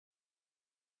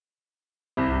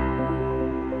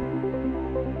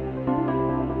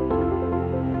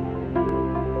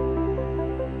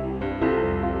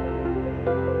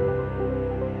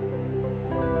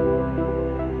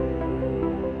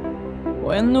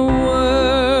When the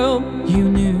world you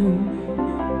knew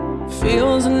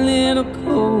feels a little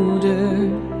colder,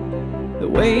 the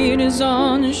weight is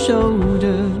on your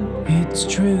shoulder, it's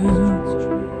true.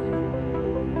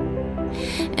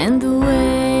 And the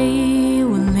way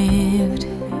we lived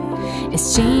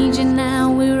is changing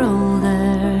now we're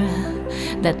older.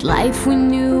 That life we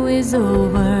knew is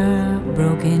over,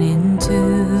 broken into.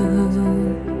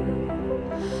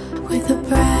 With a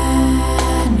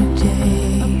brand new day,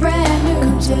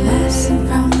 comes a lesson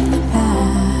from the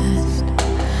past.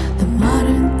 The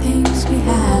modern things we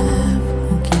have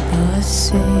won't keep us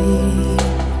safe.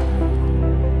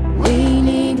 We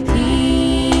need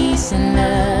peace and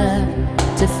love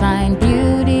to find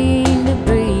beauty in the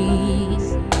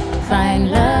breeze.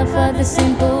 Find love for the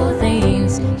simple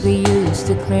things we used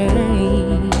to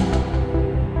crave.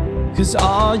 'Cause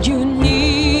all you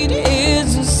need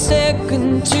is a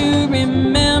second to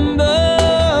remember.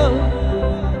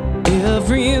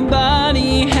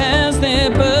 Everybody has their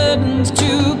burdens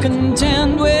to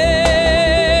contend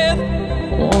with.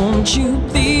 Won't you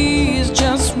please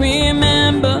just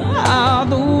remember how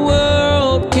the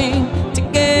world came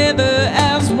together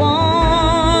as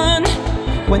one,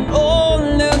 when all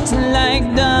looked like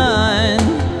done.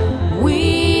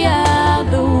 We are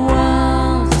the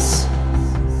ones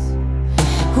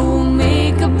who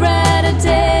make a brighter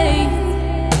day.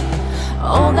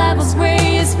 All that was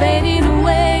gray is fading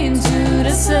away into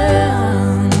the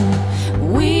sun.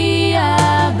 We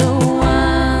are the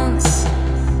ones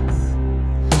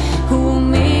who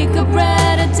make a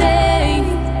brighter day.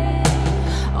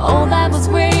 All that was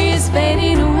gray is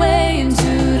fading away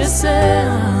into the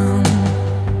sun.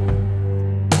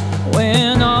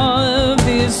 When all of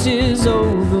this is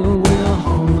over, we'll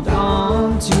hold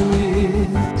on to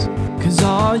it. 'Cause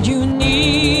all you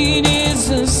need is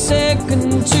a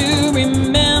second to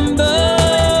remember.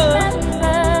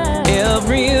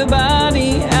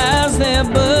 Everybody has their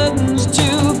burdens to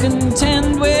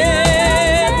contend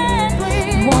with.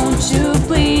 Won't you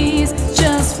please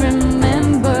just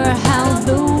remember how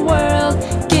the world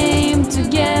came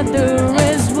together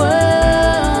as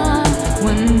one,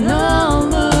 when all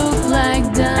looked like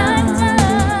done.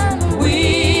 We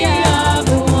are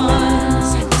the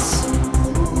ones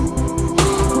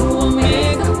who will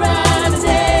make a brighter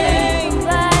day.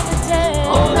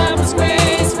 All that was gray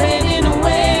is fading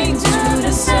away to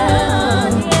the sun.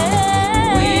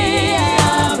 We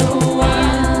are the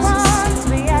ones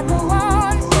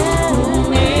who will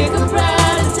make a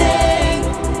brighter day.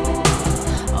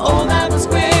 All that was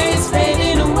gray is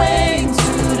fading away to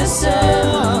the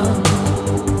sun.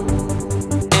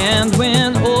 And when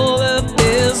all of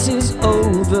this is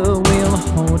over, we'll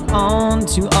hold on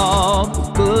to all the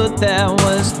good that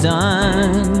was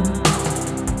done.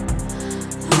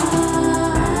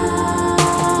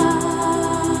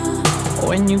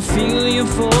 When you feel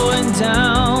you're falling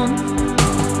down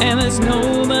and there's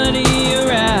nobody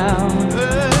around,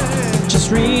 just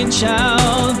reach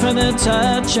out for the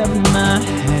touch of my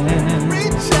hand.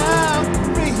 Reach out,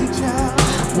 reach out.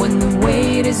 When the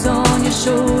weight is on your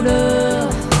shoulders,